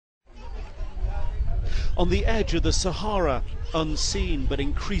On the edge of the Sahara, unseen but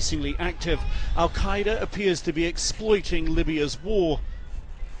increasingly active, Al-Qaeda appears to be exploiting Libya's war.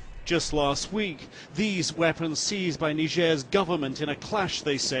 Just last week, these weapons seized by Niger's government in a clash,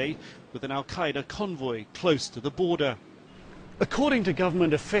 they say, with an Al-Qaeda convoy close to the border. According to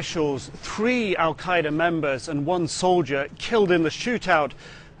government officials, 3 Al-Qaeda members and 1 soldier killed in the shootout.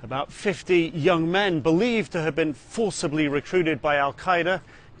 About 50 young men believed to have been forcibly recruited by Al-Qaeda,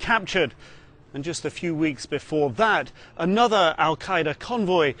 captured. And just a few weeks before that, another Al-Qaeda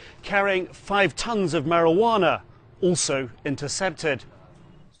convoy carrying 5 tons of marijuana, also intercepted.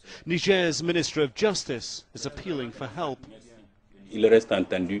 Niger's Minister of Justice is appealing for help.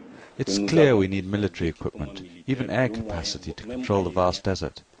 It's clear we need military equipment, even air capacity to control the vast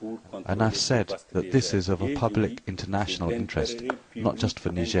desert. And I've said that this is of a public international interest, not just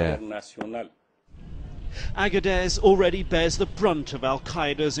for Niger. Agadez already bears the brunt of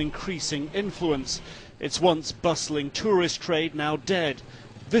Al-Qaeda's increasing influence. Its once bustling tourist trade now dead,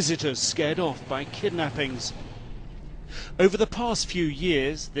 visitors scared off by kidnappings. Over the past few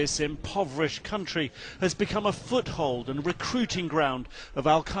years, this impoverished country has become a foothold and recruiting ground of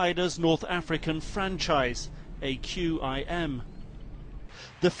Al-Qaeda's North African franchise, AQIM.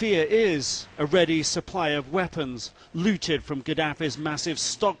 The fear is a ready supply of weapons, looted from Gaddafi's massive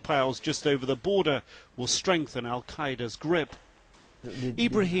stockpiles just over the border, will strengthen Al-Qaeda's grip.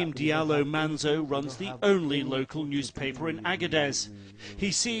 Ibrahim Diallo Manzo runs the only local newspaper in Agadez.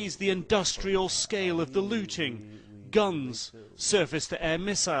 He sees the industrial scale of the looting. Guns, surface-to-air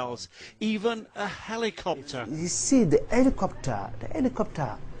missiles, even a helicopter. You see the helicopter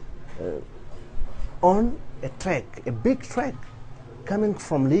on a track, a big track, coming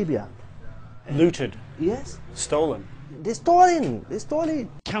from Libya. Looted? Yes. Stolen? They stole it.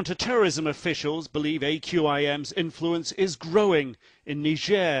 Counter-terrorism officials believe AQIM's influence is growing in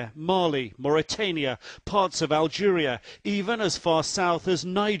Niger, Mali, Mauritania, parts of Algeria, even as far south as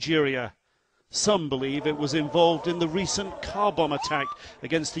Nigeria. Some believe it was involved in the recent car bomb attack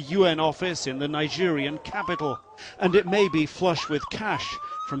against the UN office in the Nigerian capital. And it may be flush with cash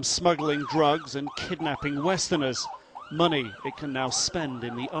from smuggling drugs and kidnapping Westerners. Money it can now spend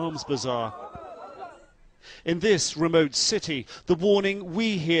in the arms bazaar. In this remote city, the warning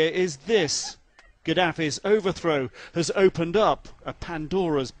we hear is this: Gaddafi's overthrow has opened up a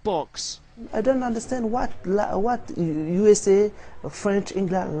Pandora's box. I don't understand what USA, French,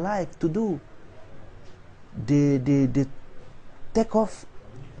 England like to do. They take off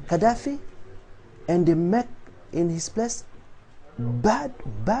Gaddafi and they make in his place bad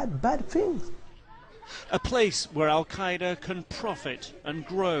things. A place where Al-Qaeda can profit and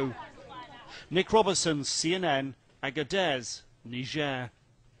grow. Nick Robertson, CNN, Agadez, Niger.